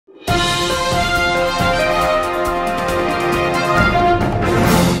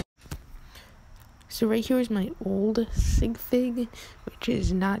So right here is my old Sigfig, which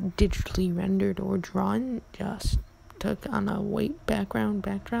is not digitally rendered or drawn, just took on a white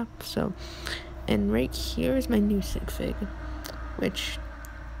backdrop. So, and right here is my new Sigfig, which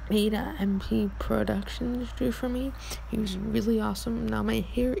A.MProductions drew for me. He was really awesome. Now my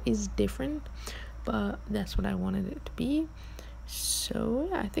hair is different, but that's what I wanted it to be. So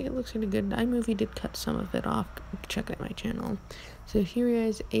yeah, I think it looks really good. iMovie did cut some of it off. Check out my channel. So here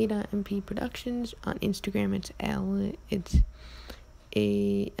is A.MProductions. On Instagram it's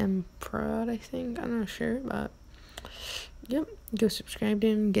A.MProd, I think. I'm not sure, but yep. Go subscribe to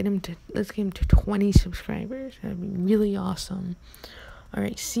him. Let's get him to 20 subscribers. That'd be really awesome.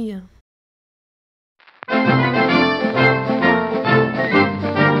 Alright, see ya.